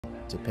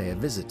to pay a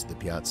visit to the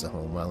Piazza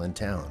home while in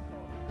town.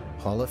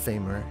 Hall of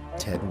Famer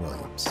Ted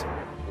Williams.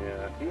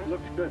 Yeah, he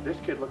looks good. This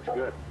kid looks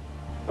good.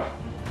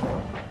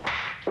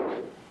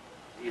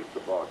 He hits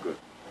the ball good.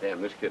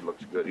 Damn, this kid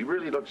looks good. He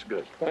really looks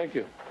good. Thank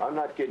you. I'm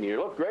not kidding you. You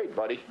look great,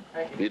 buddy.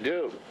 Thank you. You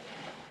do.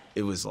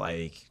 It was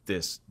like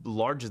this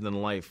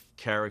larger-than-life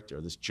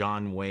character, this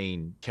John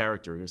Wayne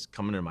character is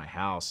coming into my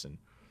house, and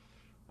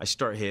I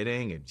start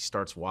hitting, and he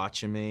starts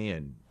watching me,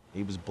 and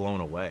he was blown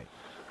away.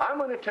 I'm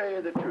going to tell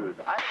you the truth.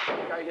 I don't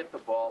think I hit the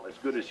ball as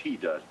good as he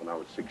does when I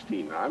was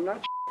 16. Now, I'm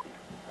not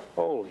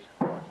holy.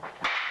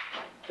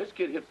 This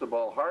kid hits the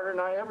ball harder than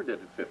I ever did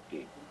at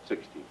 15,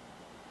 16.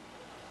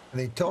 And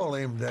he told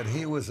him that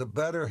he was a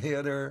better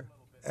hitter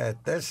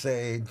at this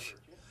age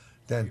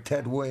than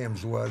Ted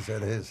Williams was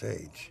at his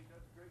age.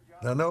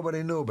 Now,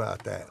 nobody knew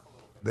about that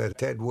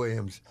Ted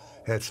Williams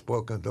had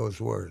spoken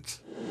those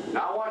words.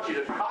 Now, I want you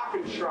to cock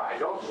and stride.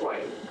 Don't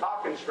swing.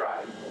 Cock and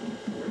stride.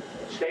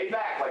 Stay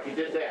back like you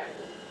did then.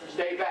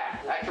 Stay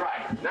back. That's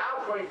right.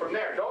 Now swing from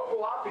there. Don't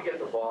go out to get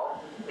the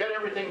ball. Get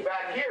everything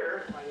back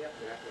here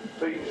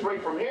so you can swing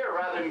from here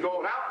rather than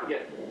going out to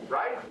get it,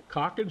 right?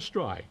 Cock and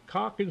stride.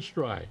 Cock and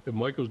stride. And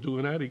Michael's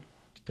doing that.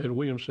 Ted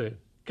Williams said,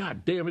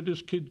 God damn it,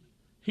 this kid,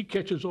 he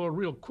catches on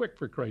real quick,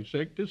 for Christ's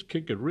sake. This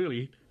kid could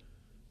really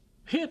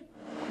hit.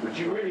 But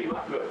you really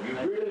look good. You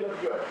really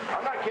look good.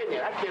 I'm not kidding you.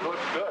 That kid looks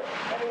good.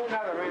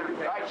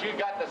 Right, you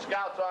got the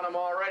scouts on him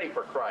already,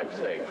 for Christ's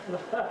sake.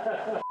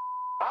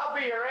 I'll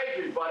be your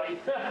agent, buddy.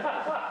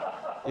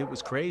 It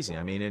was crazy.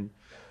 I mean, and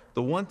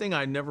the one thing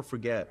I never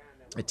forget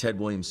that Ted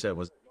Williams said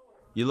was,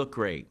 you look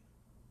great.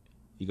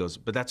 He goes,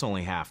 but that's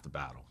only half the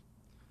battle.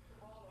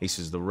 He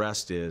says, the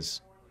rest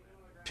is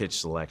pitch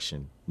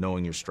selection,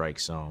 knowing your strike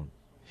zone,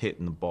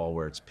 hitting the ball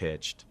where it's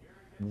pitched,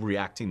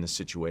 reacting to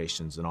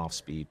situations and off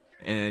speed.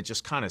 And it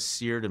just kind of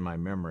seared in my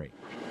memory.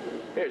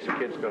 Here's a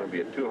kid's going to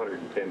be a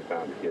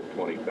 210-pounder kid,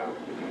 20 pounds.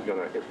 He's going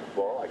to hit the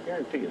ball. I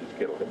guarantee you this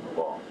kid will hit the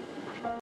ball.